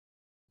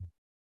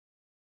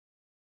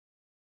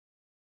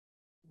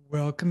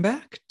Welcome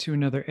back to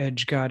another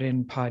Edge God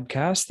In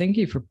podcast. Thank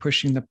you for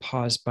pushing the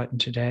pause button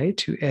today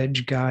to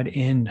edge God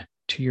in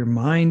to your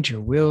mind,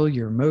 your will,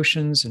 your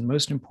emotions, and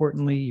most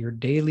importantly, your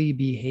daily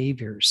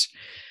behaviors.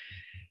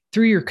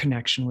 Through your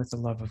connection with the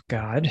love of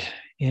God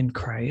in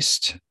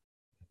Christ,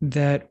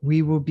 that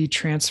we will be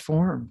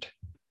transformed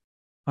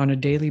on a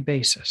daily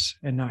basis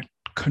and not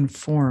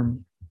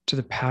conform to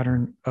the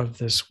pattern of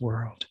this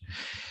world.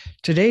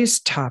 Today's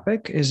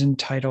topic is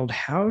entitled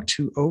How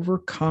to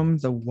Overcome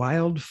the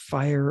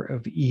Wildfire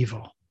of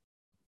Evil.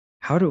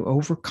 How to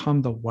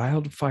overcome the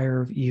wildfire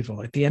of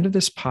evil. At the end of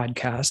this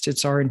podcast,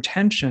 it's our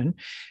intention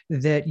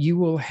that you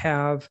will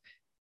have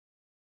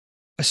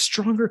a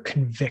stronger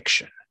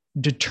conviction,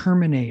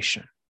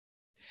 determination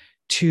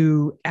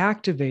to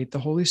activate the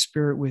Holy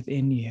Spirit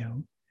within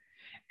you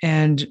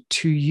and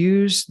to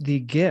use the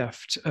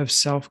gift of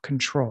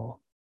self-control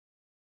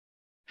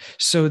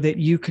so that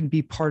you can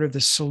be part of the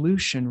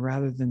solution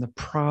rather than the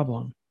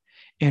problem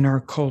in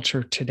our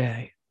culture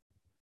today.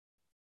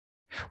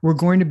 We're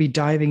going to be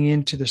diving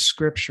into the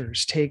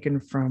scriptures taken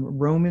from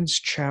Romans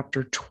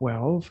chapter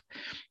 12.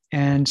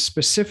 And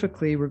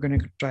specifically, we're going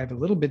to dive a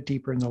little bit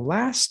deeper in the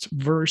last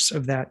verse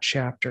of that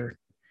chapter,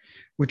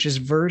 which is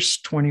verse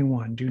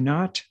 21. Do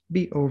not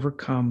be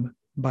overcome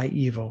by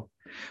evil,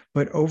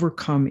 but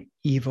overcome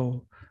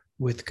evil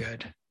with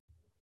good.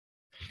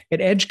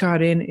 At Edge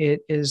God In, it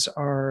is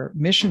our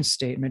mission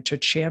statement to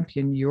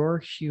champion your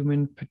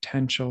human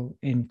potential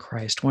in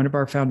Christ. One of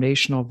our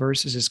foundational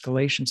verses is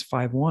Galatians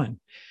 5:1.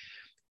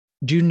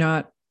 Do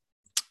not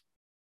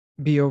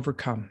be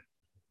overcome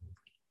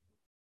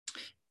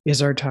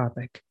is our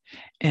topic.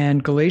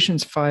 And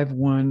Galatians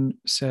 5:1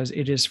 says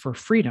it is for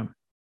freedom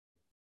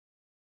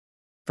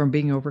from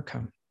being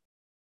overcome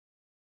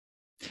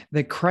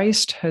that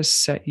Christ has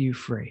set you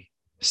free.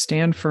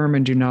 Stand firm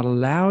and do not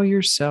allow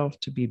yourself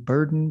to be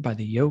burdened by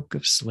the yoke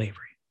of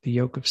slavery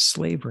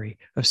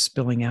of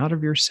spilling out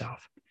of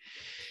yourself,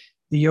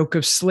 the yoke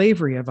of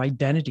slavery of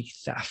identity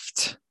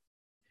theft,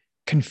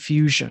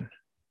 confusion,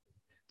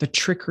 the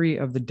trickery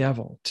of the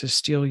devil to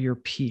steal your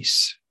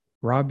peace,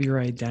 rob your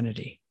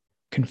identity,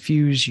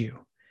 confuse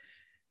you,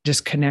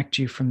 disconnect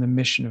you from the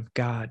mission of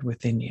God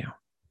within you.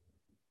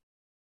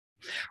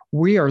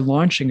 We are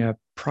launching a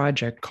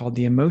project called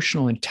the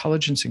Emotional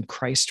Intelligence in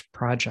Christ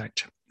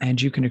Project. And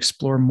you can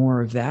explore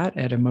more of that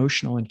at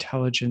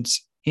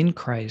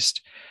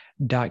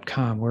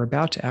emotionalintelligenceinchrist.com. We're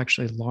about to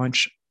actually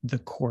launch the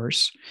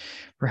course.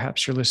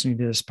 Perhaps you're listening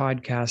to this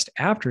podcast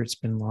after it's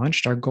been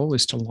launched. Our goal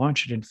is to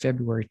launch it in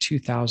February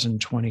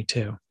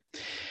 2022.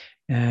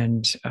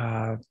 And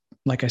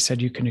like I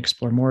said, you can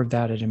explore more of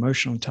that at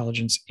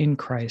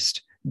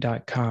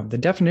emotionalintelligenceinchrist.com. The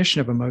definition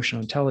of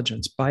emotional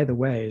intelligence, by the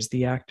way, is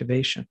the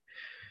activation.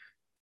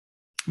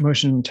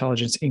 Emotional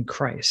intelligence in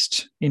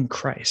Christ,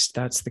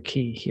 that's the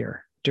key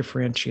here.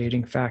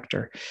 Differentiating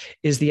factor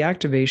is the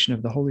activation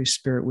of the Holy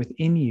Spirit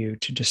within you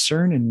to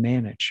discern and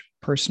manage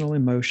personal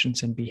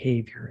emotions and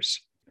behaviors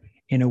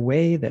in a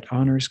way that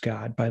honors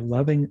God by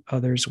loving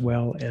others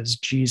well as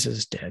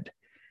Jesus did.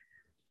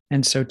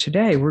 And so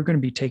today we're going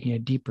to be taking a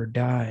deeper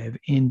dive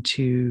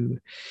into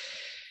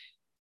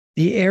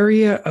the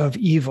area of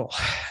evil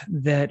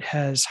that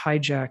has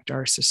hijacked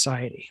our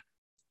society.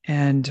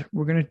 And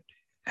we're going to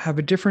have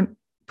a different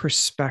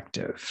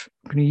perspective.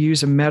 I'm going to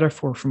use a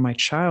metaphor from my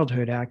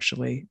childhood,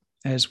 actually,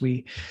 as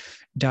we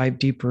dive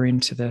deeper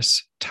into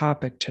this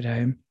topic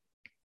today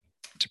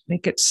to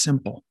make it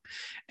simple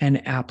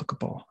and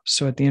applicable.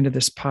 So at the end of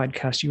this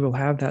podcast, you will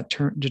have that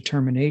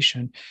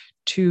determination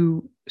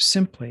to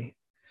simply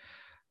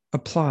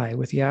apply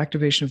with the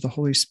activation of the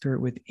Holy Spirit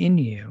within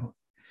you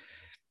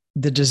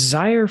the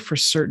desire for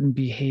certain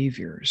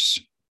behaviors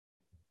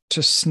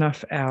to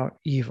snuff out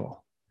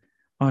evil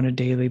on a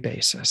daily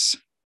basis.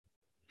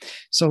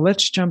 So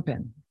let's jump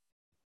in.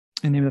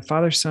 In the name of the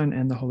Father, Son,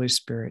 and the Holy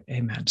Spirit,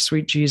 amen.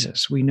 Sweet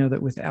Jesus, we know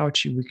that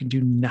without you, we can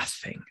do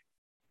nothing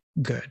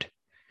good.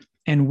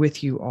 And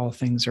with you, all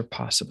things are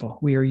possible.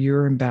 We are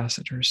your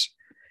ambassadors.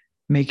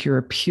 Make your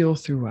appeal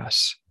through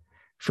us.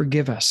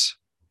 Forgive us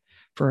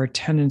for our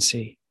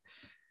tendency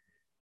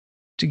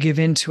to give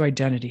in to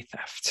identity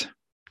theft,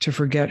 to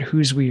forget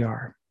whose we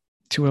are,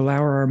 to allow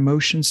our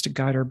emotions to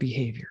guide our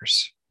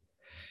behaviors,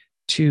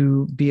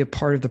 to be a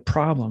part of the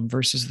problem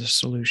versus the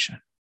solution.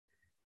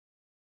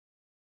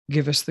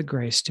 Give us the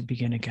grace to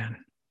begin again.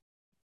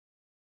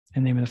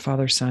 In the name of the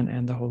Father, Son,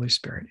 and the Holy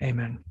Spirit.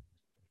 Amen.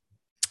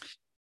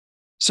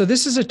 So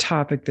this is a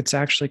topic that's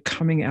actually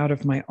coming out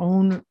of my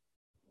own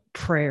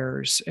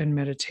prayers and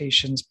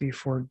meditations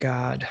before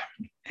God.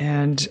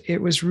 And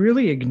it was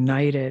really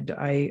ignited.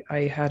 I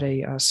had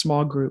a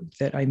small group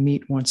that I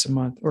meet once a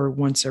month or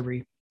once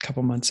every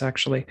couple months,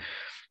 actually.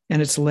 And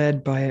it's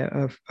led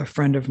by a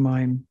friend of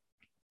mine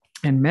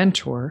and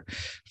mentor,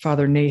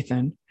 Father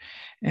Nathan.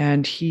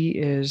 And he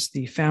is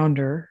the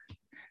founder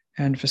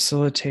and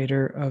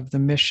facilitator of the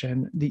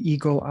mission, the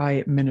Eagle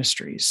Eye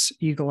Ministries.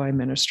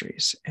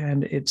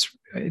 And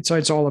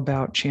it's all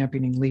about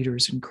championing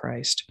leaders in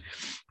Christ.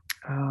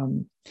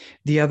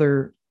 The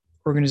other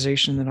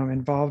organization that I'm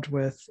involved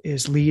with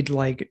is Lead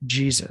Like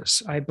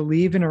Jesus. I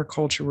believe in our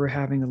culture, we're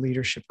having a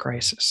leadership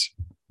crisis.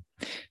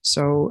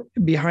 So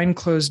behind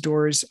closed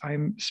doors,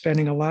 I'm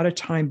spending a lot of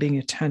time being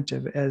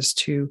attentive as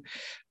to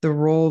the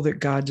role that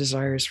God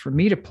desires for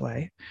me to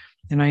play.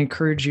 And I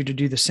encourage you to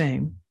do the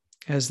same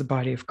as the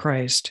body of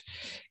Christ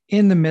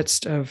in the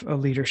midst of a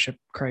leadership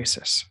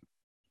crisis.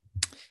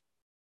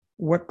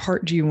 What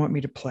part do you want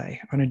me to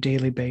play on a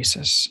daily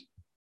basis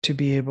to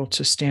be able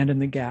to stand in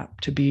the gap,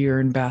 to be your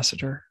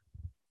ambassador,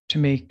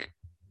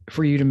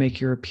 for you to make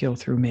your appeal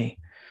through me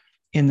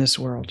in this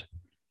world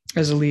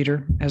as a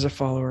leader, as a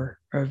follower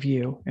of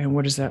you? And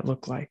what does that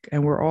look like?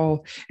 And we're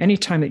all,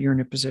 anytime that you're in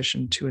a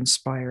position to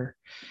inspire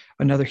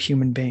another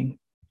human being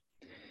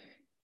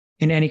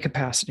in any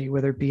capacity,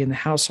 whether it be in the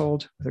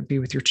household, whether it be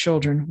with your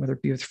children, whether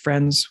it be with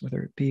friends,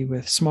 whether it be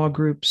with small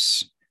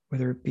groups,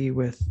 whether it be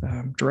with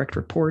direct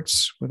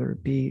reports, whether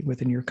it be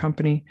within your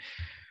company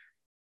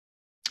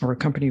or a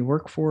company you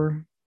work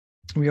for,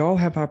 we all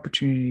have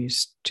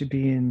opportunities to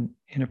be in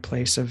a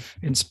place of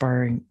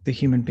inspiring the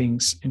human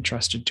beings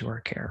entrusted to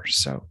our care.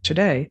 So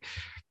today,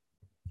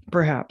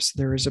 perhaps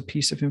there is a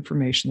piece of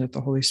information that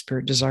the Holy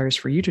Spirit desires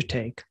for you to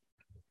take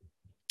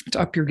to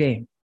up your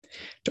game,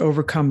 to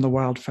overcome the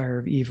wildfire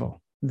of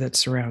evil that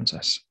surrounds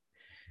us,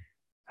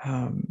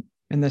 and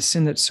the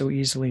sin that so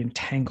easily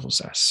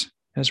entangles us,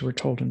 as we're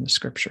told in the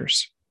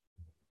scriptures.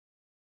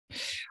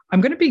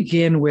 I'm going to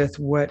begin with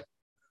what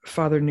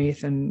Father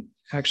Nathan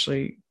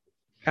actually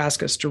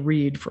asked us to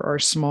read for our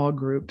small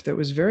group that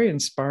was very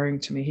inspiring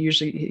to me. He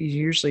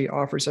usually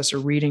offers us a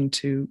reading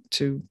to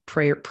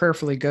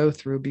prayerfully go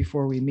through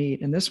before we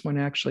meet. And this one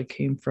actually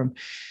came from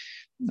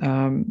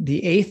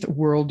the 8th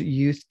World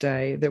Youth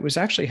Day that was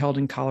actually held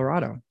in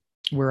Colorado,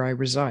 where I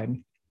reside.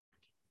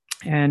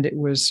 And it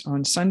was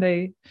on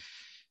Sunday,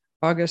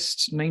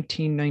 August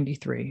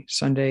 1993,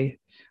 Sunday,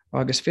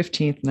 August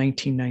 15th,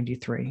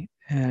 1993.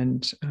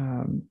 And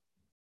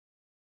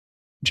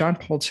John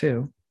Paul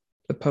II,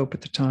 the Pope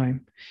at the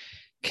time,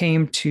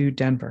 came to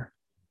Denver.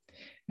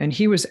 And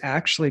he was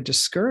actually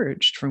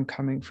discouraged from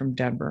coming from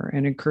Denver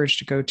and encouraged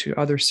to go to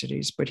other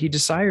cities. But he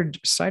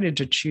decided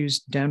to choose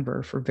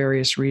Denver for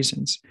various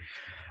reasons.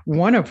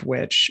 One of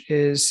which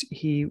is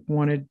he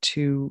wanted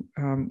to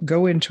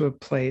go into a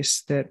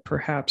place that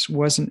perhaps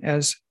wasn't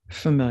as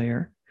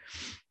familiar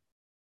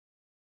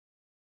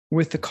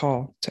with the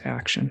call to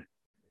action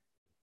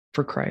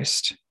for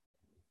Christ.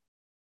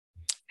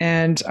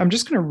 And I'm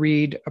just going to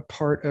read a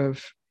part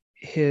of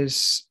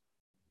his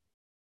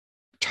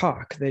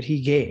talk that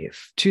he gave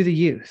to the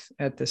youth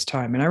at this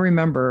time. And I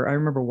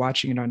remember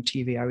watching it on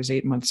TV. I was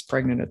 8 months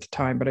pregnant at the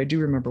time, but I do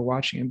remember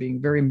watching and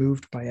being very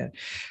moved by it.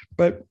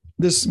 But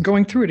this,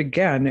 going through it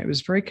again, it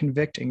was very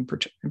convicting,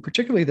 and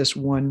particularly this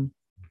one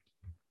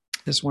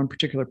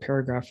particular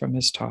paragraph from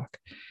his talk.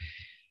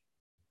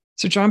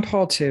 So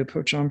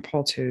Pope John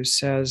Paul II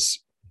says,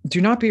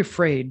 "Do not be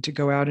afraid to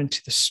go out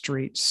into the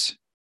streets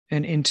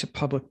and into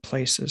public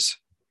places,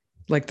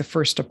 like the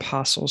first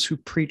apostles who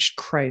preached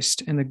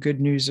Christ and the good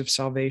news of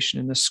salvation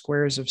in the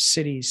squares of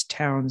cities,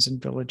 towns,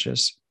 and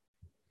villages.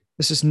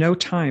 This is no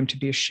time to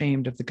be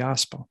ashamed of the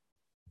gospel."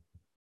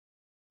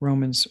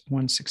 Romans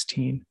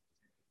 1:16.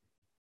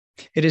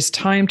 "It is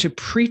time to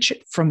preach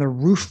it from the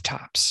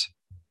rooftops."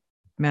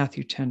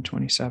 Matthew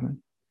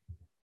 10:27.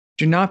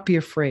 "Do not be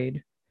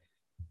afraid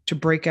to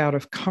break out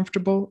of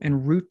comfortable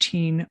and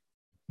routine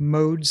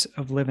modes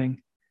of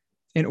living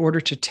in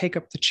order to take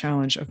up the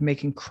challenge of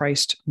making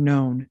Christ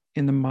known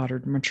in the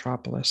modern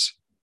metropolis.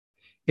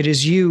 It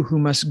is you who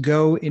must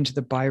go into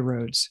the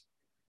byroads,"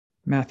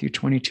 Matthew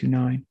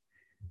 22:9,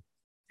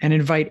 "and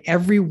invite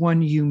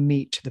everyone you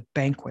meet to the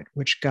banquet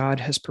which God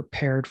has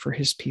prepared for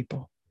his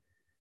people.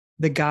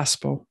 The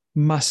gospel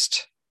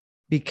must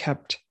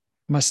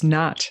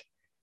not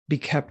be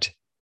kept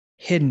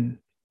hidden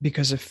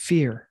because of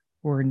fear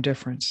or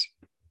indifference.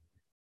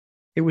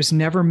 It was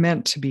never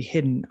meant to be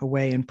hidden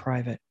away in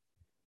private.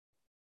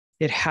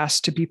 It has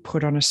to be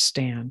put on a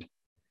stand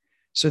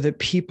so that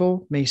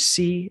people may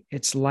see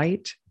its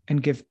light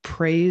and give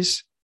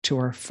praise to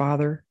our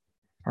Father,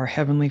 our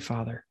Heavenly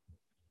Father."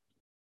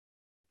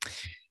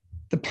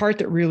 The part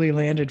that really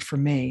landed for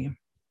me,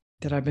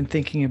 that I've been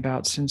thinking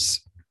about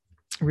since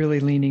really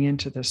leaning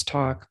into this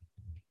talk,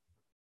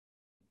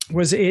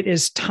 was it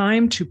is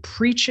time to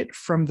preach it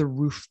from the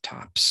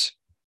rooftops.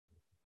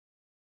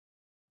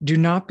 Do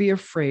not be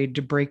afraid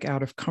to break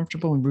out of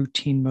comfortable and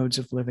routine modes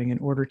of living in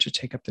order to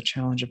take up the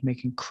challenge of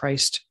making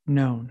Christ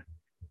known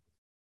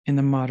in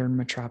the modern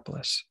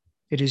metropolis.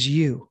 It is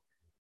you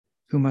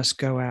who must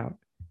go out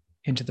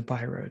into the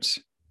byroads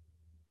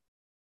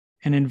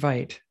and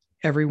invite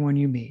everyone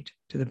you meet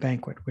to the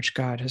banquet which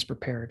God has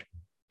prepared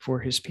for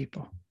his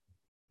people.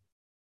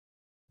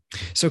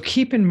 So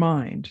keep in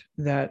mind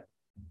that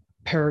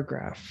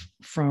paragraph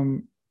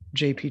from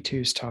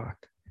JP2's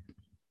talk,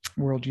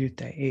 World Youth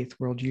Day, 8th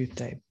World Youth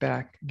Day,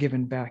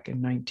 given back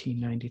in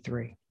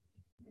 1993.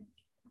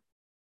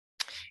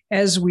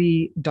 As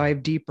we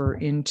dive deeper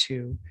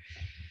into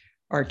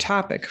our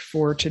topic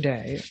for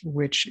today,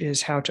 which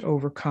is how to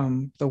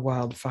overcome the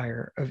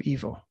wildfire of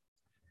evil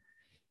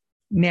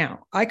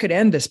Now, I could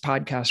end this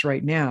podcast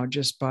right now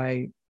just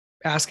by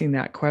asking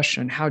that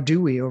question: how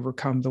do we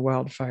overcome the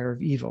wildfire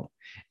of evil?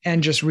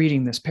 And just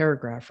reading this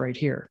paragraph right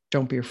here.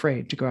 Don't be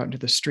afraid to go out into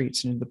the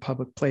streets and into the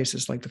public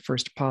places like the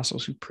first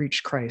apostles who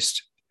preached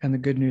Christ and the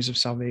good news of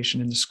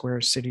salvation in the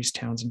squares, cities,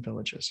 towns, and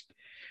villages.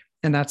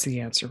 And that's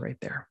the answer right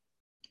there.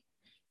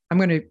 I'm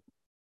going to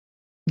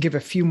give a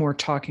few more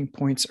talking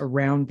points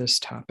around this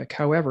topic.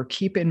 However,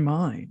 keep in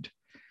mind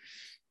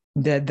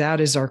that that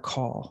is our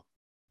call.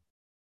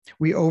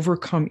 We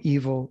overcome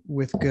evil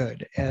with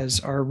good, as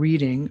our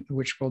reading,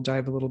 which we'll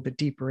dive a little bit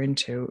deeper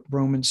into,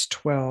 Romans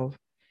 12,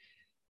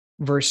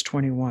 verse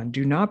 21.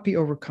 Do not be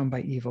overcome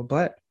by evil,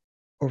 but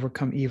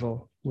overcome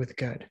evil with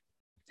good.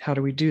 How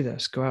do we do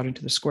this? Go out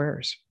into the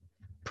squares,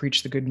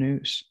 preach the good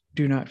news.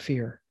 Do not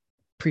fear.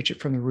 Preach it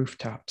from the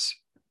rooftops.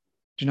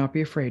 Do not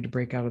be afraid to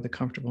break out of the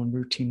comfortable and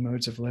routine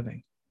modes of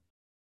living.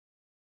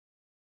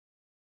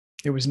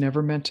 It was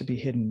never meant to be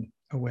hidden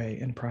away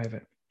in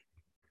private.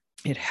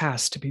 It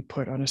has to be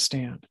put on a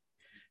stand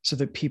so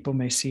that people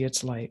may see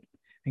its light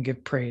and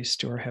give praise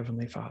to our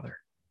Heavenly Father.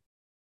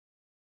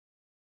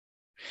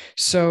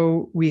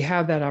 So we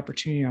have that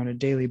opportunity on a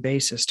daily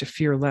basis to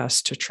fear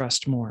less, to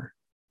trust more,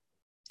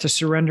 to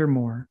surrender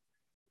more,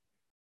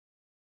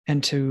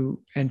 and to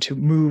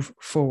move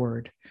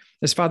forward.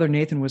 As Father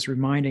Nathan was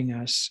reminding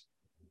us,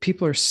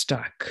 people are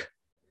stuck.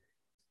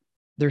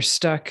 They're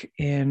stuck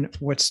in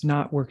what's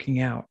not working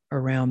out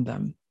around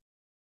them.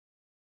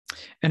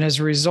 And as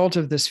a result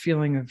of this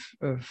feeling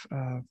of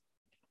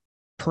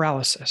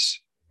paralysis,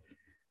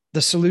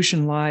 the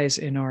solution lies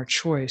in our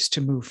choice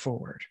to move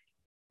forward.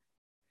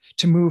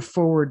 To move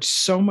forward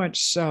so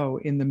much so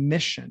in the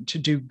mission to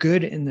do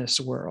good in this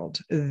world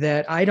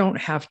that I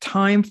don't have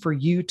time for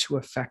you to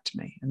affect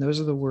me. And those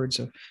are the words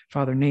of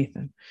Father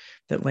Nathan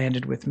that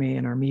landed with me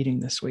in our meeting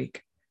this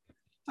week.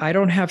 I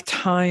don't have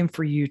time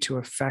for you to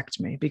affect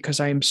me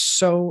because I am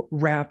so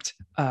wrapped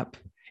up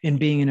in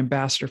being an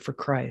ambassador for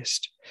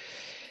Christ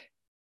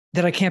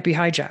that I can't be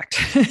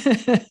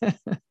hijacked.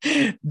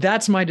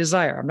 That's my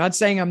desire. I'm not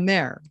saying I'm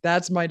there.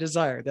 That's my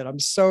desire, that I'm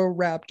so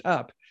wrapped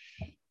up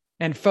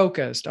and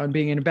focused on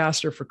being an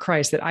ambassador for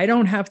Christ that I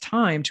don't have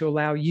time to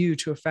allow you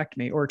to affect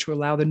me, or to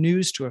allow the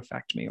news to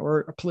affect me,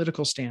 or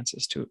political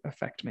stances to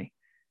affect me.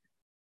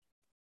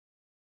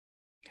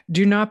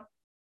 Do not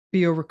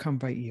be overcome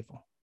by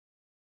evil,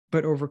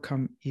 but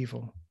overcome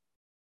evil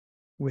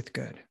with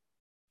good.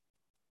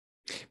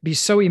 Be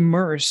so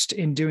immersed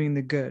in doing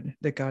the good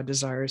that God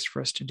desires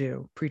for us to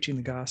do, preaching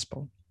the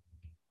gospel,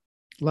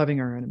 loving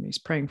our enemies,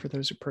 praying for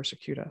those who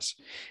persecute us.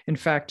 In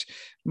fact,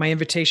 my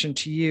invitation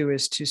to you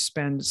is to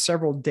spend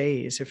several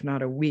days, if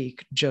not a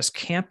week, just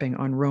camping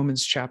on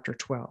Romans chapter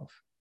 12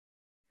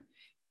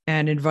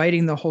 and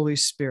inviting the Holy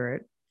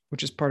Spirit,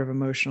 which is part of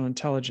emotional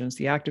intelligence,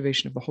 the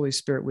activation of the Holy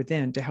Spirit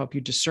within, to help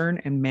you discern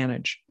and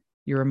manage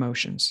your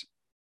emotions.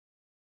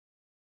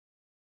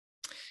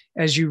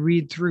 As you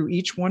read through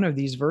each one of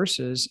these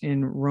verses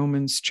in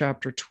Romans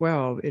chapter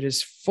 12, it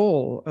is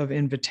full of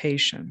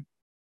invitation.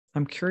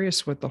 I'm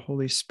curious what the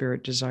Holy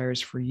Spirit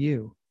desires for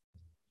you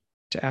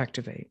to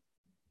activate.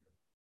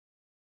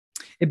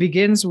 It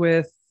begins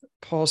with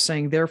Paul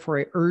saying, therefore,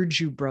 I urge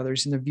you,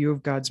 brothers, in the view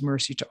of God's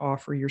mercy, to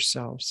offer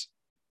yourselves,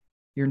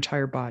 your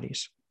entire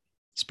bodies,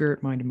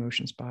 spirit, mind,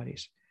 emotions,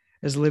 bodies,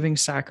 as living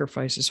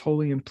sacrifices,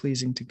 holy and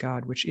pleasing to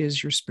God, which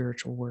is your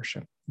spiritual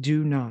worship.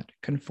 Do not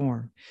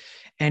conform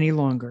any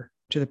longer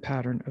to the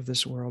pattern of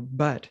this world,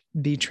 but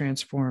be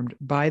transformed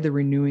by the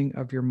renewing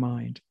of your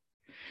mind.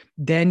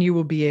 Then you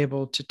will be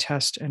able to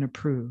test and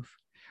approve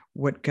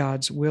what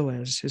God's will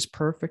is, his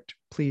perfect,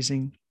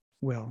 pleasing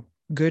will.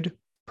 Good,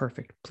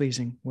 perfect,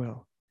 pleasing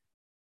will.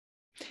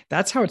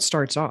 That's how it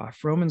starts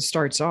off. Romans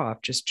starts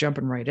off just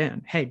jumping right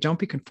in. Hey, don't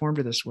be conformed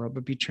to this world,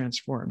 but be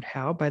transformed.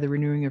 How? By the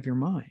renewing of your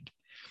mind.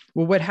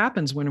 Well, what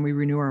happens when we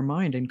renew our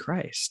mind in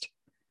Christ?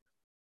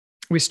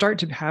 We start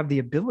to have the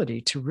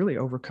ability to really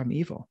overcome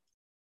evil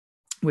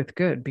with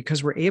good,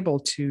 because we're able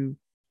to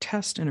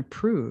test and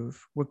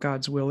approve what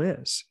God's will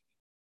is.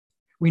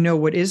 We know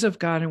what is of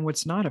God and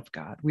what's not of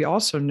God. We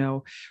also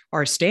know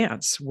our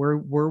stance, where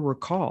we're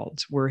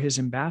called, we're his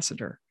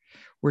ambassador.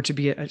 We're to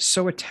be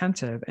so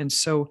attentive and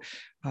so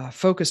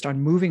focused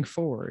on moving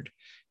forward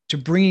to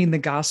bringing the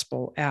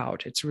gospel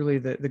out. It's really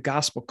the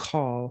gospel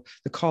call,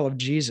 the call of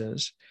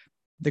Jesus,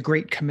 the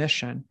Great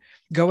Commission.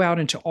 Go out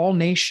into all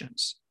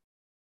nations,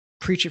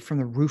 preach it from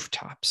the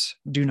rooftops.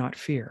 Do not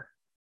fear.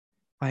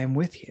 I am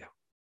with you,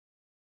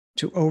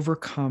 to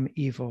overcome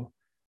evil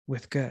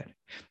with good.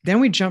 Then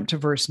we jump to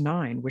verse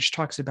 9, which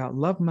talks about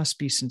love must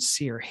be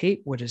sincere,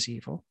 hate what is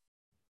evil,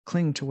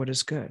 cling to what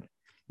is good,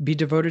 be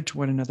devoted to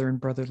one another in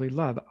brotherly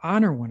love,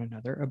 honor one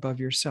another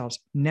above yourselves,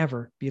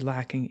 never be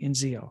lacking in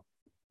zeal,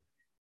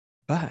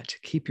 but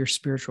keep your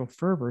spiritual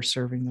fervor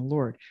serving the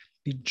Lord.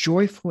 Be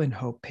joyful in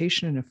hope,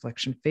 patient in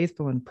affliction,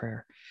 faithful in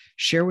prayer.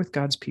 Share with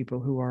God's people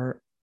who are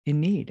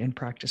in need and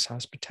practice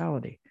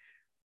hospitality.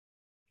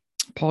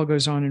 Paul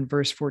goes on in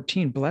verse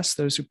 14, bless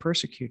those who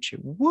persecute you.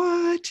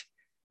 What?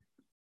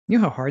 You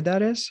know how hard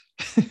that is?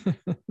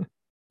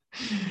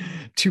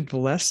 to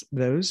bless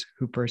those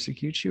who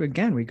persecute you.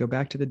 Again, we go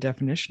back to the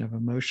definition of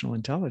emotional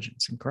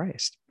intelligence in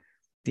Christ,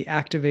 the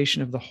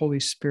activation of the Holy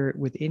Spirit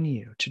within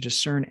you to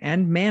discern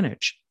and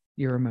manage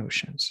your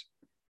emotions.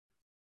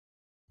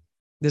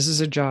 This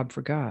is a job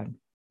for God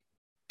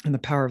and the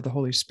power of the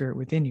Holy Spirit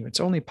within you. It's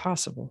only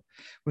possible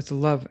with the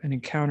love and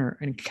encounter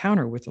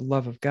with the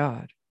love of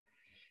God.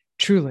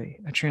 Truly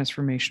a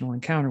transformational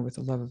encounter with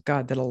the love of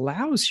God that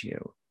allows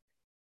you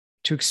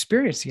to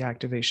experience the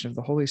activation of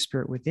the Holy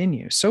Spirit within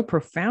you so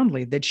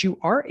profoundly that you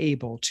are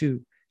able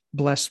to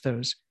bless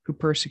those who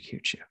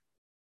persecute you.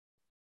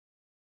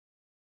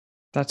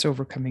 That's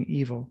overcoming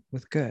evil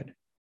with good.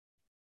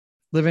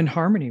 Live in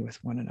harmony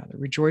with one another.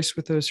 Rejoice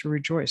with those who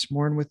rejoice.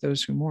 Mourn with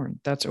those who mourn.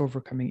 That's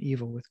overcoming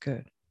evil with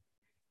good.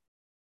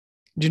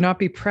 Do not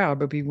be proud,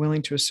 but be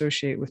willing to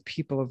associate with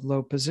people of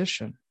low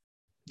position.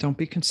 Don't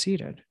be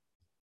conceited.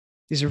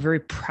 These are very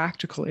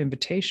practical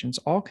invitations,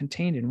 all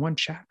contained in one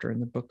chapter in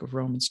the book of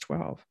Romans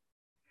 12.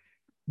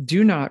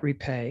 Do not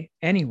repay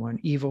anyone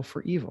evil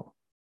for evil,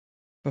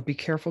 but be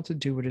careful to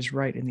do what is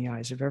right in the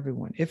eyes of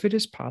everyone. If it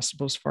is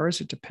possible, as far as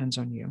it depends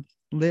on you,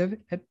 live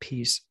at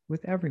peace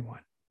with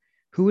everyone.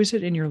 Who is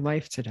it in your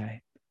life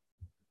today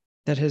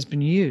that has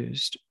been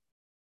used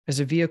as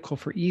a vehicle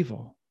for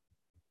evil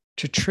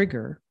to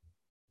trigger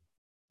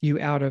you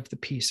out of the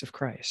peace of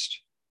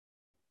Christ?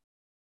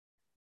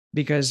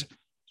 Because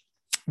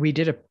we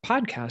did a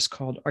podcast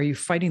called Are You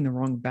Fighting the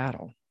Wrong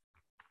Battle?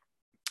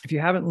 If you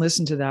haven't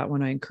listened to that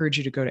one, I encourage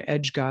you to go to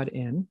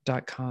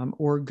edgegodin.com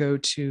or go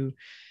to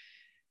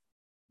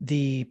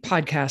the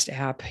podcast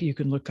app. You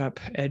can look up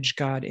Edge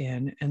God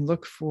In and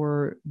look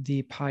for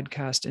the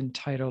podcast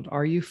entitled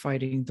Are You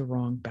Fighting the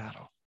Wrong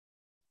Battle?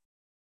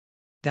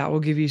 That will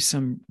give you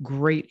some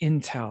great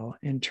intel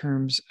in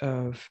terms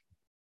of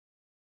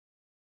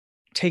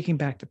taking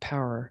back the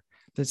power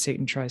that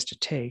Satan tries to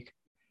take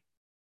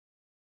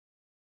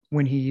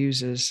when he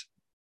uses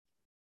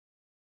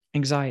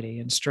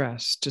anxiety and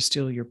stress to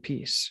steal your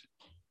peace.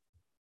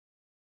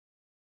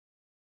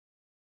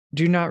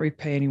 Do not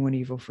repay anyone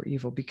evil for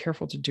evil. Be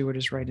careful to do what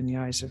is right in the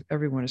eyes of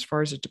everyone. As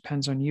far as it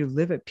depends on you,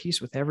 live at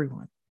peace with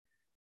everyone.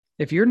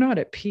 If you're not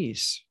at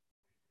peace,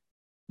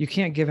 you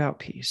can't give out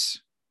peace.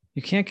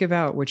 You can't give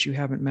out what you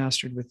haven't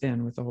mastered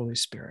within with the Holy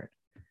Spirit.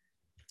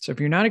 So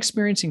if you're not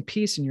experiencing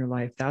peace in your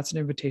life, that's an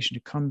invitation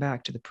to come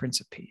back to the Prince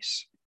of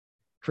Peace,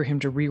 for him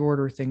to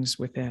reorder things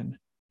within,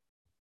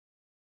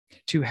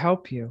 to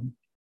help you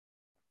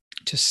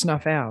to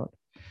snuff out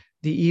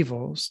the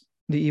evil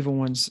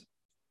one's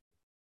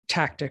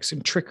tactics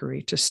and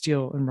trickery to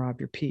steal and rob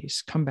your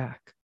peace. Come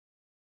back.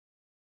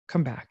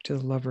 Come back to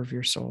the lover of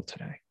your soul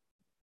today.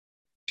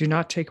 Do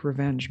not take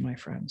revenge, my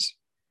friends.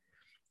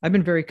 I've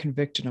been very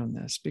convicted on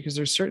this because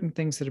there's certain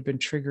things that have been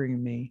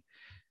triggering me,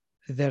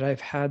 that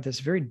I've had this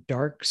very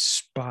dark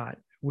spot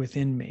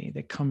within me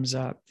that comes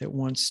up that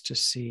wants to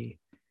see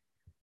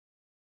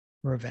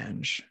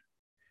revenge.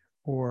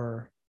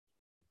 Or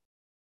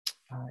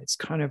it's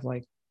kind of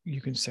like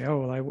you can say, oh,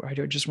 well, I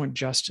just want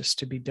justice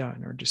to be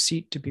done, or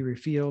deceit to be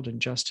revealed and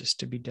justice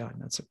to be done.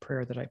 That's a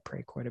prayer that I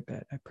pray quite a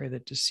bit. I pray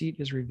that deceit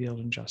is revealed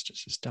and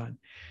justice is done.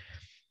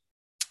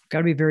 Got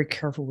to be very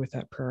careful with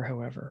that prayer,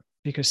 however,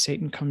 because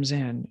Satan comes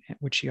in,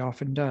 which he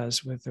often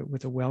does, with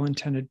a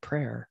well-intended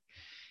prayer,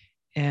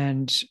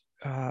 and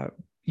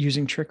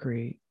using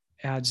trickery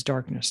adds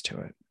darkness to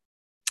it.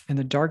 And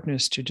the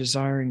darkness to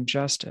desiring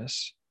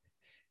justice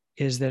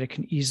is that it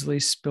can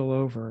easily spill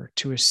over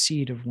to a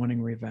seed of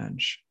wanting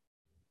revenge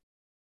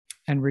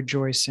and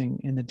rejoicing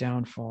in the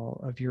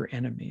downfall of your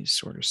enemies,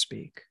 so to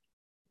speak.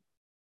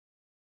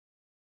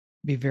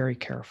 Be very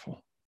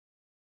careful,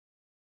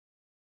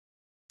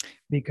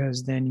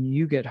 because then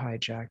you get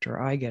hijacked, or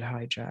I get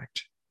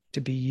hijacked,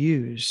 to be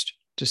used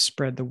to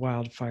spread the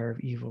wildfire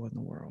of evil in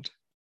the world.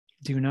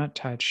 Do not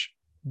touch,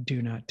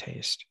 do not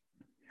taste.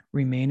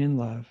 Remain in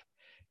love.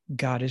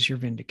 God is your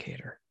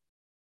vindicator.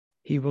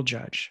 He will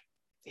judge.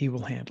 He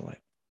will handle it.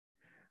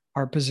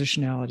 Our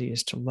positionality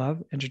is to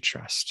love and to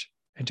trust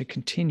and to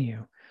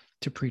continue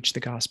to preach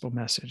the gospel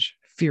message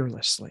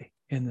fearlessly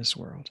in this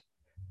world.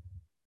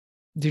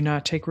 Do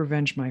not take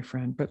revenge, my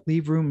friend, but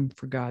leave room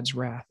for God's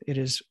wrath. It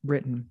is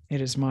written,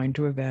 it is mine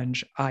to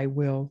avenge. I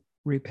will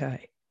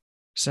repay,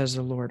 says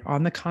the Lord.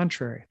 On the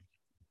contrary,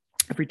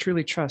 if we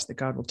truly trust that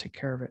God will take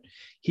care of it,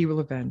 he will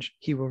avenge,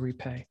 he will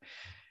repay.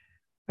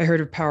 I heard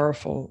a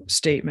powerful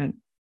statement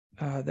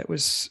that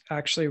was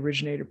actually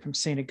originated from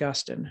St.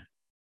 Augustine,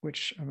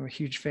 which I'm a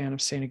huge fan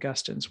of St.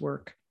 Augustine's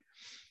work.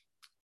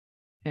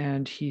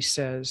 And he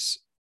says,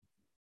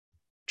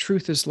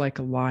 truth is like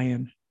a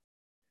lion.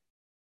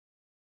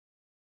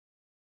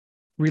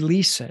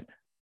 Release it,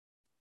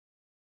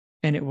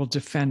 and it will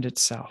defend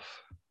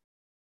itself.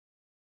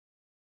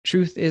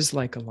 Truth is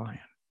like a lion.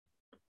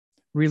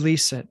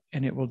 Release it,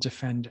 and it will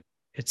defend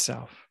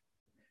itself.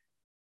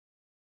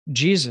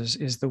 Jesus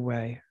is the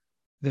way,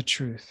 the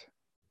truth,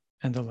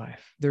 and the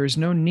life. There is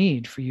no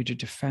need for you to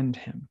defend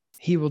him.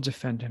 He will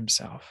defend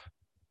himself.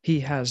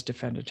 He has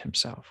defended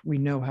himself. We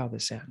know how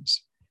this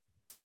ends.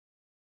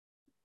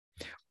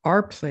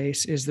 Our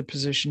place is the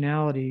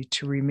positionality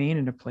to remain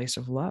in a place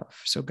of love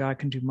so God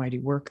can do mighty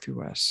work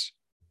through us.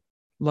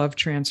 Love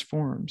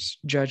transforms,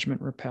 judgment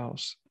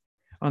repels.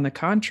 On the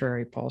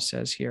contrary, Paul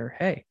says here,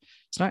 hey,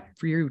 it's not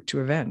for you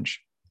to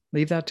avenge.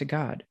 Leave that to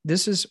God.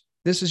 This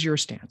is your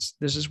stance.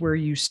 This is where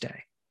you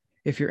stay.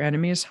 If your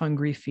enemy is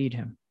hungry, feed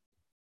him.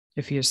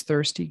 If he is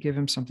thirsty, give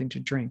him something to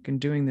drink. In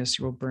doing this,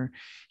 you will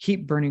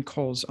heap burning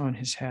coals on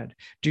his head.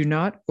 Do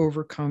not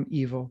overcome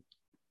evil.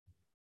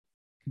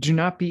 Do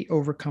not be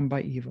overcome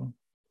by evil,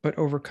 but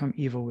overcome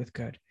evil with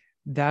good.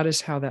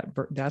 That's how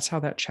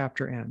that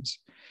chapter ends.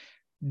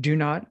 Do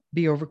not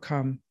be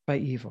overcome by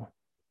evil,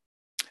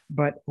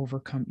 but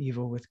overcome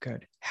evil with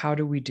good. How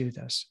do we do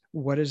this?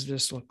 What does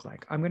this look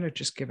like? I'm going to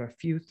just give a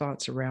few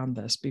thoughts around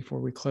this before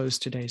we close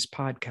today's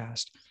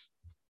podcast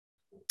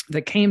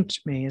that came to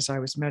me as I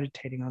was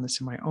meditating on this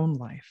in my own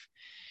life.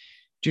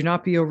 Do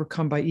not be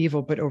overcome by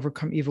evil, but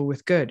overcome evil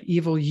with good.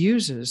 Evil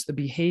uses the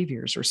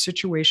behaviors or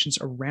situations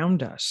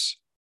around us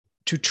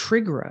to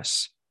trigger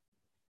us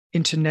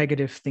into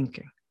negative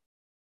thinking.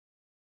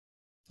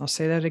 I'll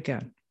say that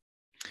again.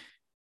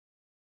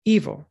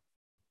 Evil,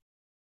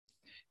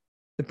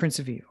 the prince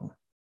of evil,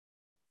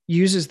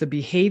 uses the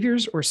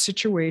behaviors or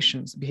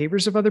situations, the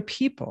behaviors of other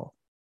people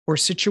or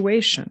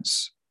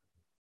situations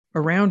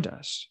around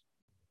us,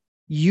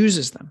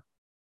 uses them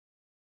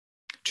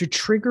to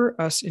trigger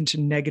us into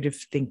negative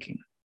thinking,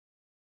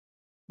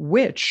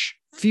 which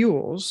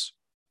fuels,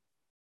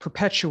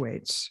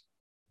 perpetuates,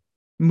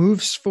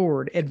 moves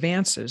forward,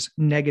 advances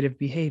negative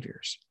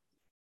behaviors,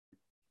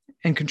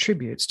 and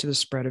contributes to the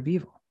spread of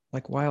evil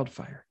like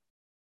wildfire.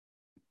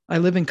 I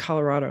live in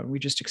Colorado, and we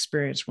just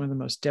experienced one of the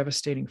most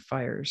devastating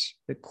fires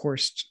that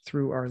coursed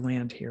through our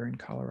land here in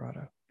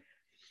Colorado.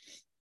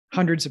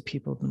 Hundreds of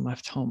people have been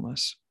left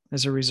homeless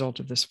as a result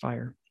of this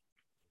fire.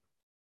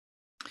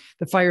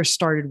 The fire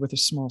started with a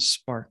small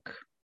spark.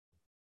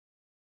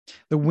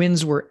 The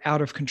winds were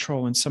out of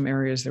control. In some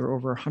areas, they were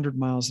over 100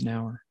 miles an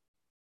hour.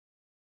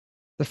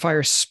 The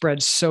fire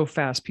spread so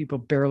fast, people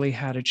barely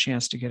had a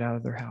chance to get out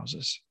of their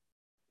houses.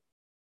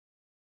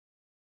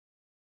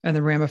 And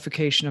the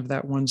ramification of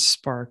that one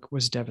spark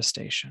was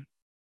devastation.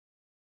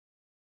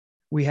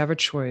 We have a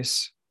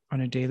choice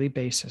on a daily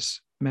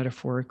basis,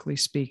 metaphorically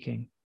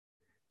speaking,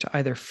 to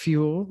either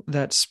fuel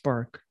that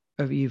spark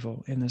of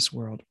evil in this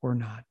world or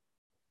not,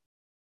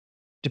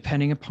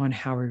 depending upon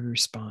how we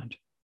respond.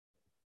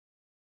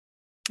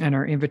 And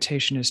our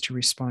invitation is to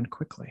respond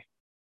quickly.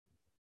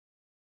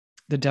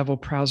 The devil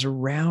prowls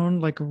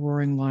around like a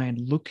roaring lion,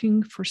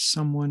 looking for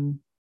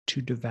someone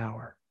to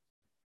devour.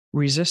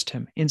 Resist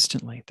him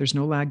instantly. There's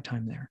no lag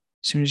time there.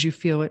 As soon as you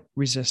feel it,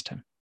 resist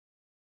him,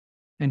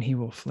 and he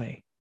will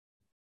flee.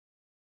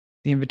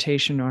 The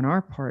invitation on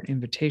our part,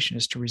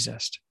 is to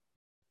resist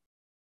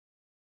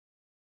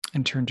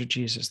and turn to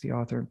Jesus, the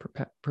author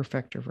and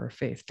perfecter of our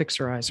faith. Fix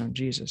our eyes on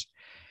Jesus.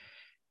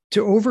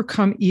 To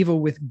overcome evil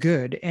with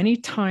good,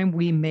 anytime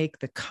we make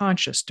the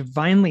conscious,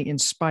 divinely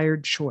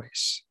inspired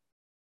choice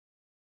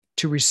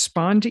to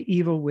respond to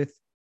evil with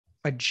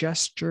a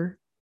gesture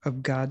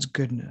of God's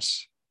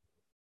goodness,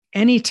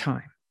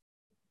 anytime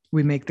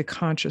we make the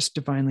conscious,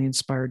 divinely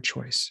inspired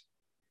choice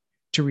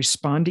to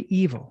respond to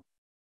evil.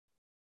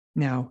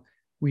 Now,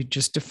 we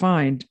just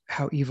defined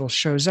how evil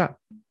shows up.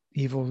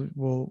 Evil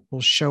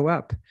will show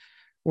up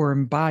or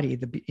embody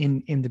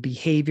in the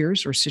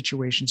behaviors or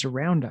situations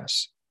around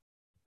us.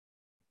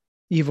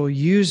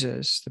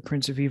 The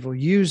prince of evil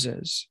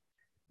uses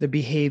the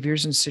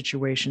behaviors and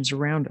situations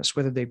around us,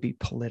 whether they be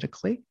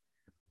politically,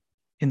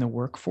 in the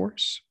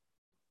workforce,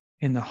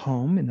 in the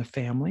home, in the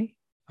family,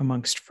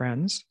 amongst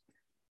friends.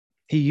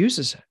 He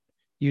uses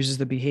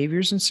the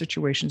behaviors and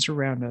situations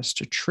around us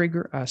to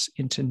trigger us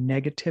into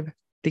negative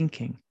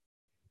thinking,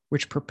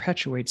 which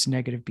perpetuates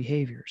negative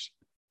behaviors,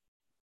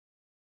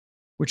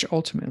 which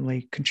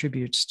ultimately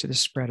contributes to the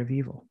spread of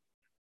evil.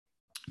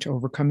 To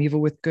overcome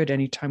evil with good,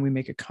 anytime we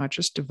make a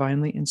conscious,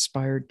 divinely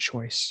inspired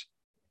choice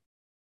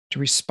to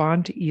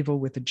respond to evil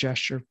with a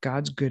gesture of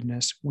God's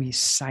goodness, we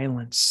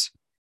silence,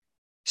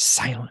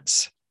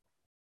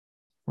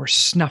 or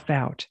snuff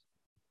out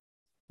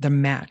the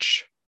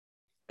match,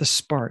 the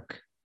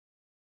spark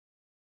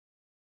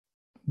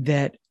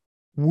that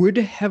would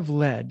have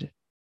led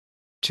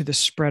to the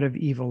spread of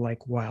evil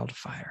like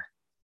wildfire.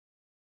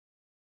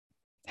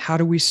 How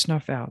do we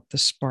snuff out the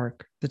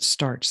spark that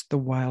starts the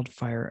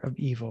wildfire of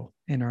evil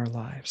in our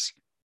lives?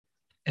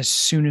 As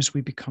soon as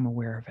we become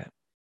aware of it.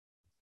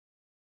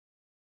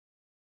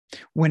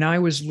 When I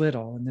was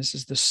little, and this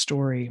is the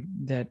story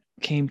that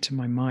came to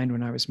my mind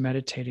when I was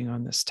meditating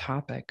on this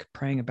topic,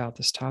 praying about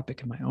this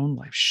topic in my own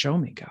life, show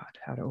me, God,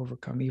 how to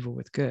overcome evil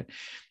with good.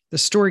 The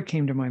story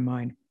came to my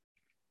mind.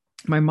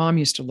 My mom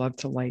used to love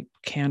to light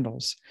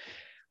candles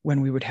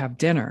when we would have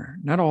dinner,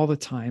 not all the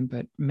time,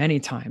 but many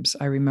times.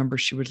 I remember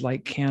she would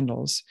light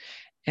candles,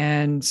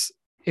 and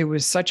it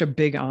was such a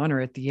big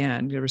honor at the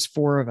end. There was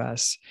 4 of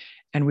us,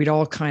 and we'd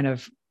all kind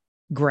of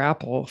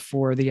grapple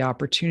for the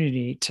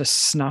opportunity to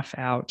snuff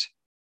out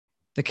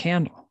the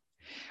candle.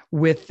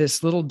 with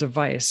this little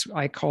device.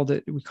 We called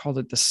it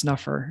the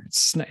snuffer.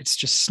 It's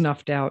just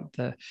snuffed out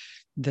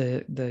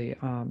the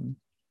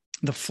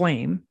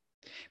flame,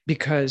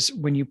 because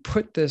when you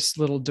put this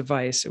little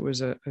device, it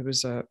was a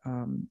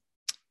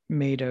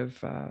made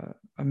of a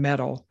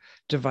metal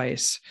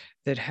device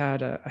that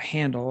had a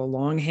handle, a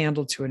long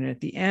handle to it. And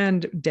at the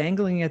end,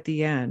 dangling at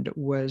the end,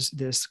 was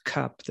this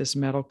cup, this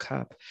metal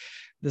cup,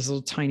 this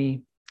little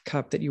tiny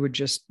cup that you would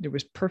it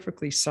was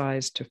perfectly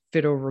sized to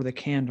fit over the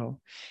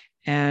candle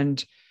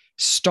and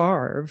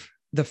starve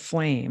the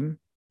flame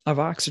of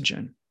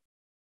oxygen.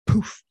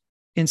 Poof,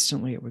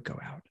 instantly it would go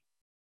out.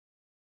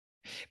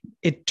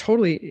 It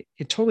totally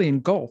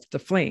engulfed the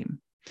flame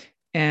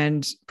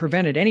and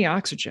prevented any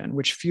oxygen,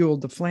 which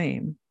fueled the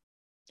flame,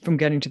 from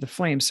getting to the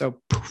flame.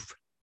 So poof,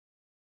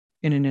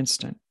 in an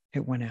instant,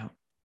 it went out.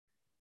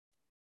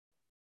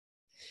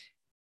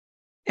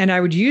 And I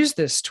would use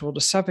this tool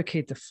to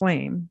suffocate the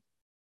flame.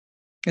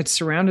 It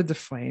surrounded the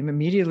flame,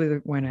 immediately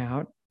it went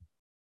out.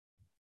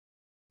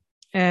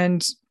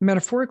 And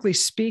metaphorically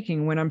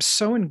speaking, when I'm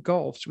so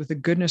engulfed with the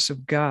goodness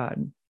of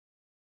God,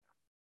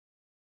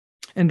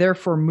 and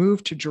therefore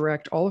moved to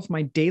direct all of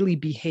my daily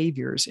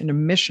behaviors in a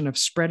mission of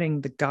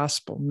spreading the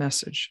gospel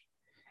message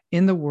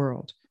in the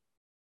world,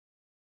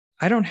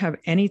 I don't have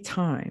any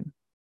time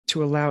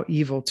to allow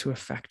evil to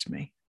affect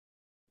me.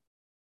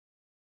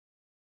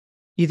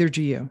 Either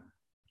do you.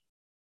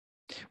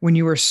 When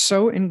you are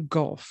so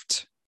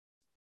engulfed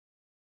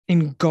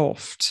in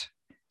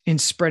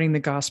spreading the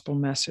gospel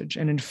message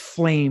and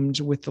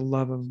inflamed with the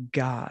love of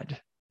God,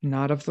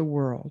 not of the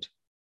world,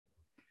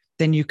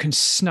 then you can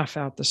snuff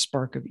out the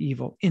spark of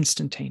evil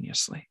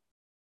instantaneously.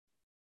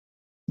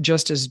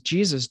 Just as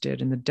Jesus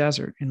did in the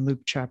desert in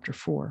Luke chapter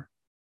 4.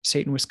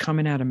 Satan was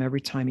coming at him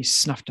every time. He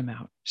snuffed him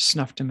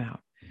out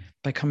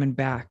by coming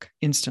back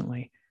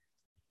instantly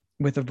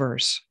with a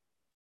verse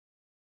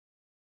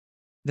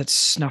that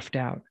snuffed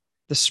out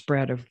the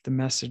spread of the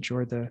message,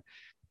 or the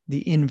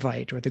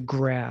invite, or the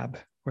grab,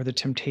 or the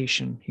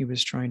temptation he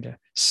was trying to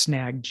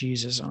snag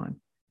Jesus on.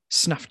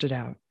 Snuffed it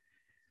out.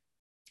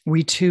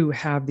 We too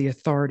have the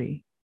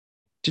authority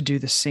to do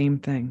the same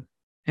thing.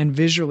 And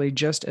visually,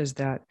 just as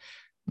that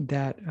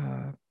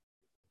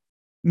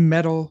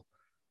metal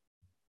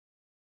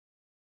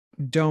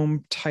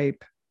dome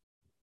type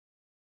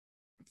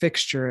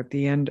fixture at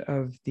the end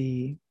of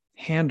the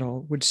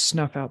handle would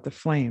snuff out the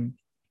flame,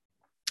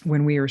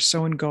 when we are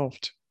so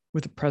engulfed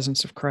with the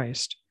presence of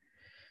Christ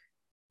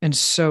and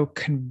so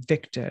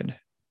convicted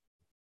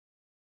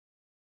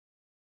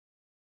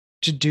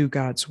to do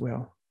God's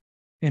will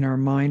in our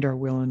mind, our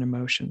will, and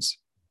emotions,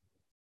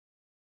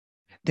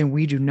 then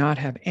we do not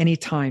have any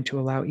time to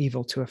allow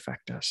evil to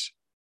affect us.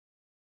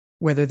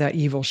 Whether that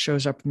evil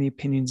shows up in the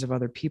opinions of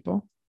other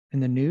people, in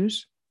the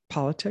news,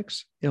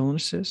 politics,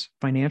 illnesses,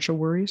 financial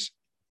worries,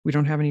 we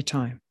don't have any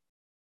time,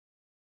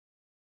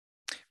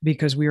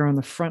 because we are on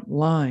the front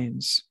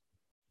lines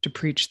to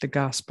preach the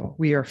gospel.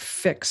 We are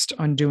fixed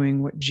on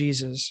doing what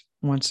Jesus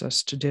wants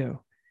us to do.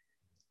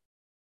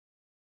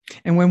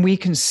 And when we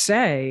can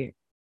say,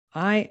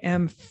 I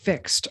am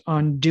fixed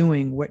on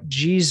doing what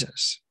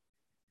Jesus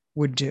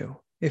would do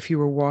if he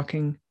were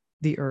walking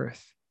the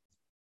earth.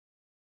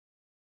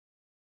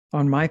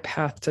 On my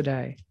path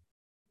today,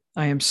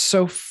 I am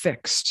so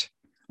fixed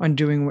on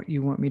doing what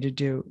you want me to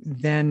do,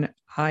 then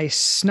I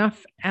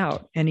snuff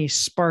out any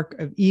spark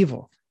of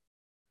evil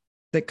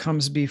that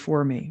comes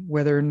before me,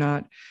 whether or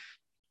not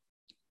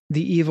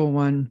the evil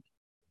one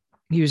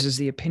uses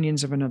the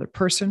opinions of another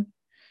person,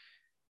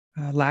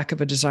 lack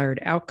of a desired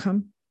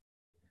outcome,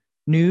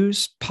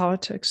 news,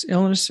 politics,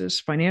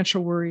 illnesses,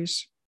 financial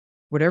worries,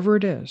 whatever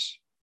it is.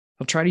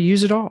 He'll try to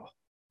use it all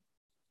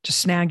to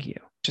snag you,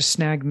 to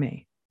snag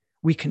me.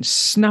 We can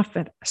snuff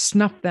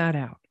that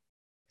out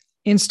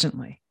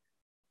instantly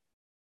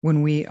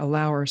when we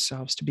allow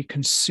ourselves to be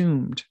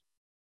consumed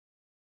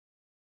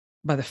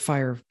by the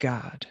fire of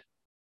God,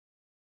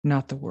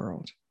 not the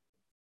world.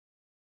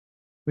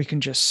 We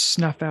can just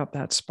snuff out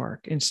that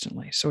spark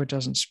instantly so it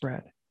doesn't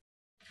spread.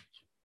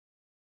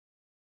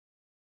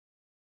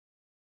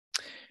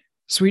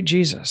 Sweet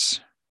Jesus,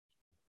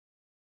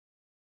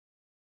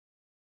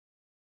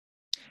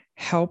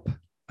 help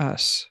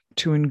us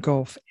to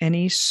engulf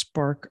any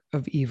spark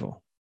of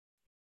evil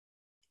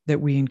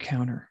that we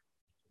encounter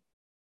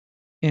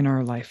in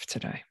our life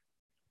today.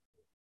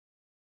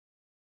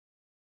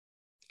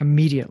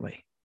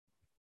 Immediately,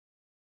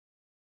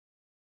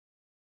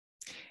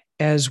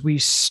 as we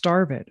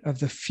starve it of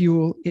the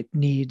fuel it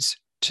needs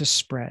to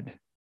spread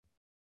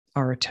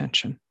our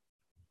attention.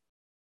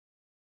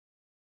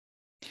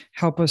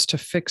 Help us to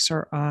fix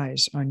our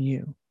eyes on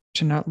you,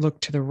 to not look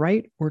to the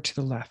right or to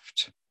the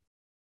left.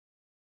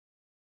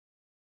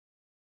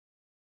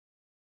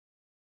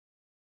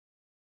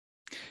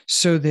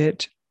 So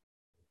that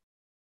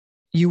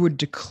you would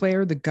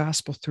declare the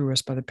gospel through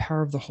us by the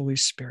power of the Holy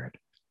Spirit,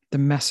 the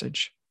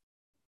message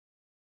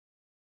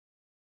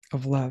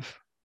of love,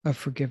 of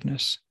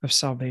forgiveness, of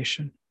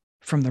salvation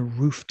from the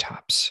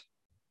rooftops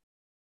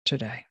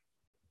today.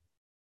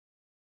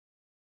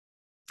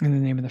 In the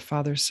name of the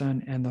Father,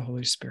 Son, and the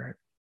Holy Spirit.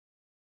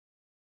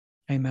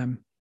 Amen.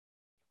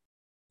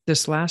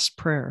 This last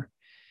prayer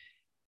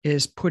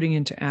is putting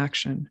into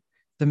action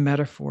the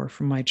metaphor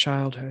from my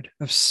childhood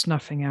of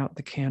snuffing out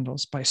the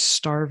candles by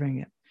starving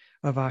it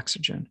of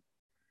oxygen.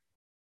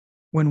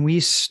 When we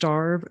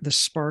starve the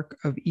spark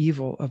of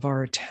evil of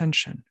our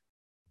attention,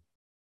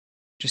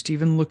 just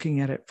even looking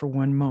at it for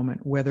one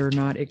moment, whether or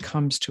not it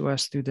comes to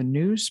us through the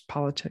news,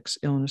 politics,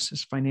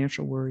 illnesses,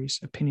 financial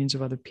worries, opinions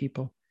of other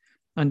people,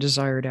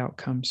 undesired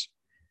outcomes,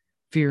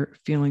 fear,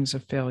 feelings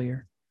of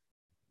failure.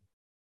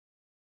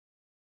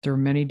 There are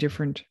many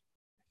different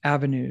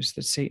avenues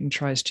that Satan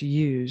tries to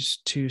use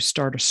to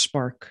start a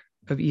spark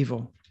of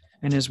evil.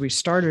 And as we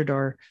started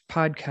our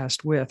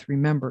podcast with,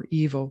 remember, the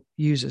evil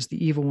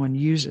one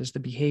uses the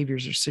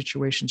behaviors or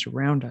situations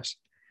around us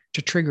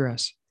to trigger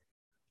us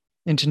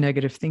into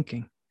negative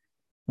thinking.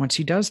 Once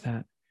he does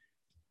that,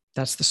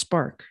 that's the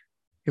spark.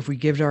 If we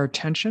give it our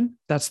attention,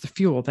 that's the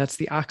fuel, that's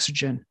the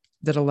oxygen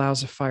that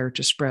allows a fire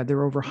to spread. There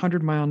are over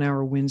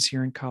 100-mile-an-hour winds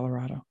here in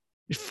Colorado.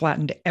 It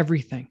flattened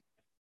everything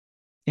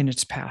in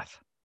its path.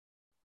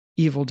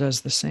 Evil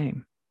does the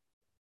same.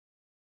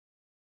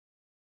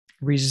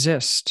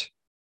 Resist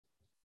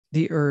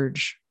the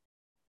urge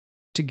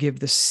to give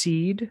the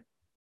seed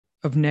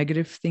of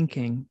negative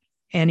thinking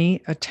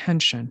any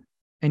attention,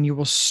 and you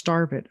will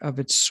starve it of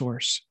its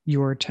source,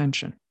 your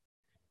attention,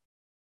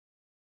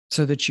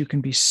 so that you can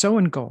be so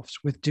engulfed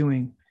with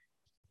doing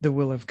the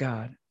will of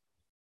God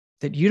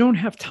that you don't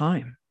have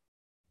time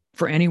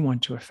for anyone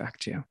to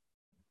affect you.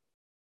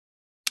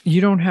 You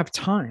don't have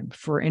time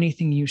for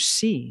anything you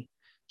see,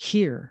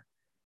 hear,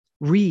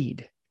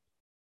 read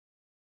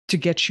to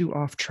get you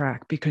off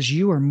track, because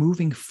you are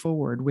moving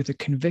forward with a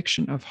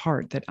conviction of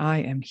heart that I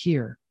am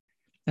here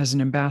as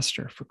an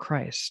ambassador for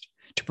Christ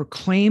to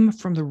proclaim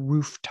from the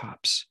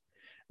rooftops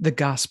the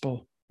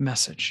gospel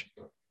message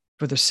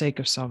for the sake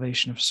of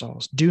salvation of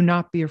souls. Do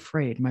not be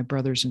afraid, my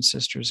brothers and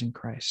sisters in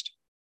Christ,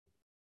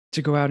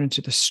 to go out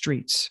into the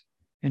streets,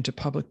 into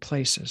public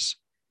places,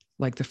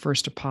 like the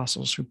first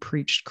apostles who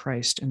preached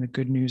Christ and the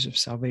good news of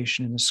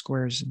salvation in the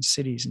squares and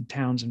cities and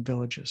towns and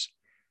villages.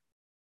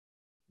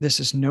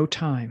 This is no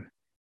time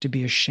to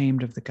be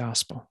ashamed of the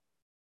gospel.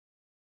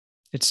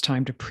 It's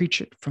time to preach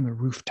it from the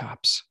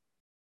rooftops.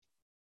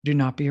 Do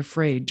not be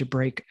afraid to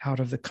break out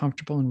of the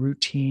comfortable and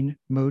routine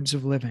modes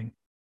of living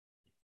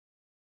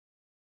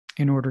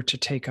in order to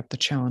take up the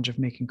challenge of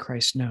making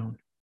Christ known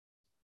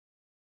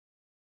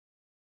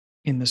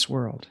in this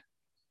world.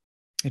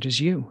 It is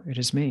you, it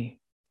is me.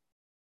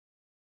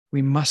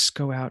 We must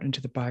go out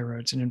into the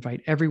byroads and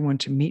invite everyone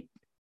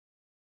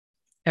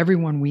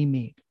we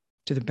meet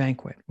to the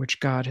banquet which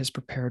God has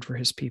prepared for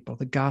his people.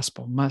 The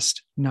gospel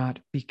must not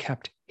be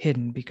kept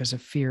hidden because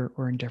of fear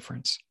or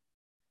indifference.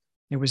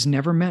 It was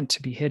never meant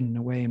to be hidden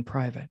away in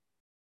private.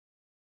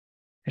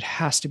 It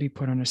has to be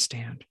put on a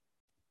stand.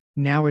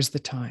 Now is the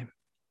time,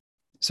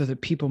 so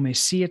that people may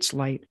see its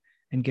light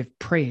and give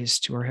praise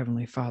to our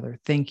Heavenly Father.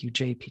 Thank you,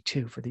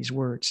 JP2, for these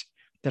words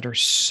that are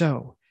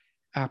so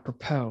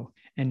apropos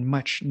and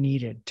much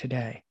needed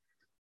today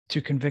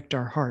to convict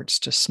our hearts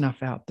to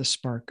snuff out the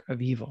spark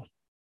of evil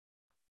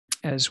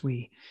as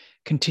we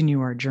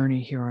continue our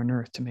journey here on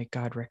earth to make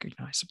God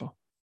recognizable.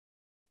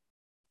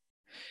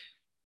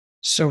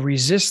 So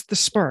resist the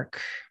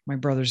spark, my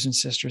brothers and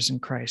sisters in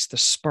Christ, the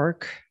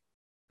spark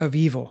of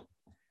evil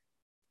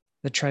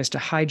that tries to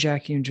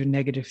hijack you into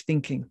negative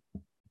thinking.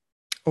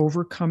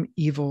 Overcome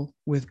evil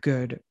with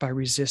good by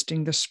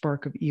resisting the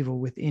spark of evil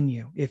within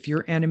you. If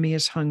your enemy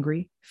is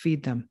hungry,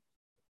 feed them.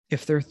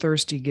 If they're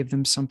thirsty, give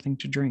them something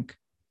to drink.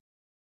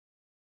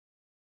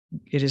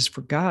 It is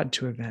for God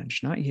to avenge,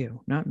 not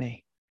you, not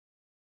me.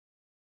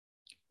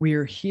 We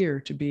are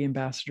here to be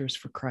ambassadors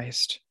for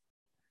Christ,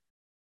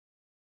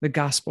 the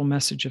gospel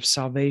message of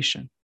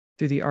salvation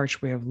through the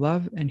archway of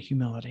love and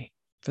humility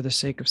for the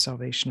sake of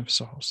salvation of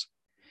souls.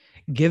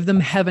 Give them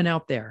heaven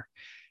out there.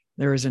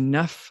 There is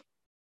enough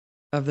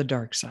of the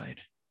dark side.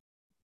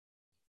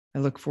 I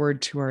look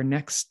forward to our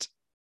next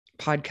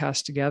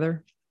podcast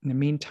together. In the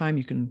meantime,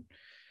 you can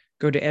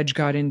go to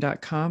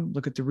edgegodin.com,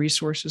 look at the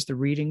resources, the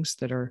readings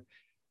that are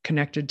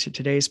connected to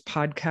today's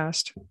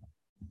podcast.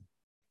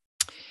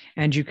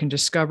 And you can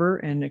discover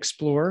and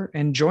explore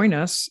and join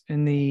us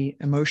in the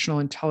Emotional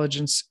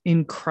Intelligence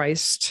in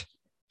Christ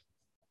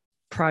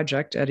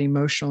project at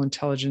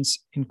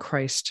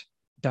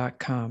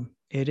emotionalintelligenceinchrist.com.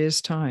 It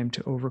is time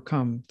to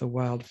overcome the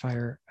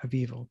wildfire of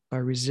evil by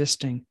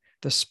resisting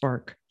the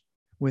spark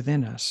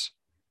within us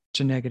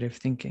to negative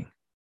thinking,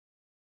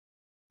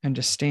 and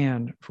to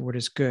stand for what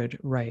is good,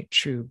 right,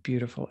 true,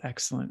 beautiful,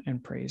 excellent,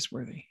 and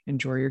praiseworthy.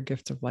 Enjoy your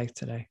gift of life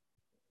today.